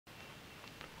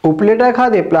ઉપલેટા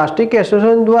ખાતે plastic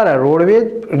association દ્વારા roadways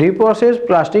રીપ્રોસેસ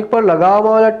plastic પર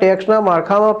લગાવવામાં આવેલા ટેક્સના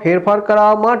માળખામાં ફેરફાર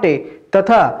કરાવવા માટે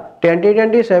તથા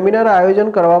 2020 સેમિનાર આયોજન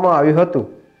કરવામાં આવ્યું હતું।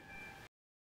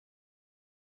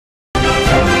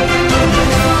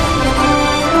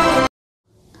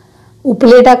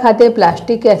 ઉપલેટા ખાતે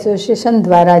પ્લાસ્ટિક એસોસિએશન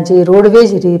દ્વારા જે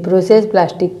રોડવેજ રીપ્રોસેસ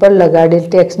પ્લાસ્ટિક પર લગાડેલ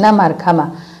ટેક્સના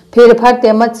માળખામાં ફેરફાર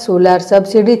તેમજ સોલાર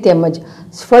સબસિડી તેમજ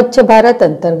સ્વચ્છ ભારત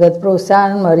અંતર્ગત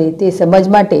પ્રોત્સાહન મળે તે સમજ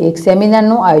માટે એક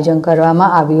સેમિનારનું આયોજન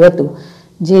કરવામાં આવ્યું હતું,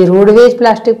 જે રોડવેજ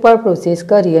પ્લાસ્ટિક પર પ્રોસેસ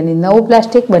કરી અને નવું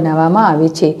પ્લાસ્ટિક બનાવવામાં આવે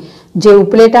છે, જે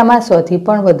ઉપલેટામાં 100થી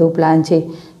પણ વધુ પ્લાન્ટ છે,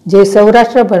 જે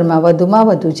સૌરાષ્ટ્રભરમાં વધુમાં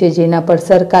વધુ છે, જેના પર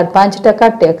સરકાર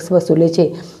 5% ટેક્સ વસૂલે છે,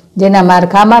 જેના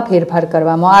માળખામાં ફેરફાર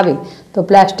કરવામાં આવે તો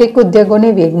પ્લાસ્ટિક ઉદ્યોગોને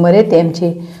વેગ મળે તેમ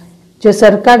છે। જો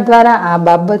સરકાર દ્વારા આ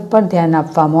બાબત પર ધ્યાન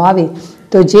આપવામાં આવે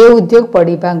તો જે ઉદ્યોગ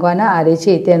પડી ભાંગવાના આરે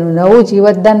છે તેનું નવું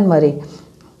જીવતદાન મળે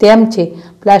તેમ છે।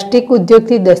 પ્લાસ્ટિક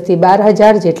ઉદ્યોગથી 10થી 12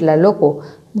 હજાર જેટલા લોકો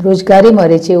રોજગારી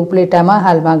મળે છે। ઉપલેટામાં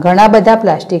હાલમાં ઘણા બધા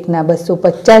પ્લાસ્ટિકના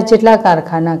 250 જેટલા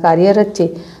કારખાના કાર્યરત છે,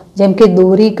 જેમ કે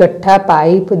દોરી, ગઠ્ઠા,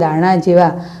 પાઇપ, દાણા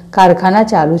જેવા કારખાના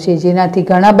ચાલુ છે, જેનાથી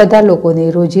ઘણા બધા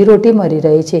લોકોને રોજીરોટી મળી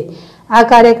રહી છે। આ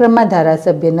કાર્યક્રમમાં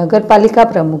ધારાસભ્ય, નગરપાલિકા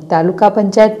પ્રમુખ, તાલુકા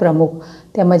પંચાયત પ્રમુખ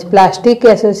તેમજ પ્લાસ્ટિક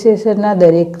એસોસિએશનના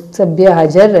દરેક સભ્ય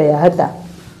હાજર રહ્યા હતા।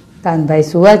 કાનભાઈ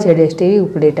સુવા, ZSTV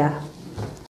ઉપલેટા।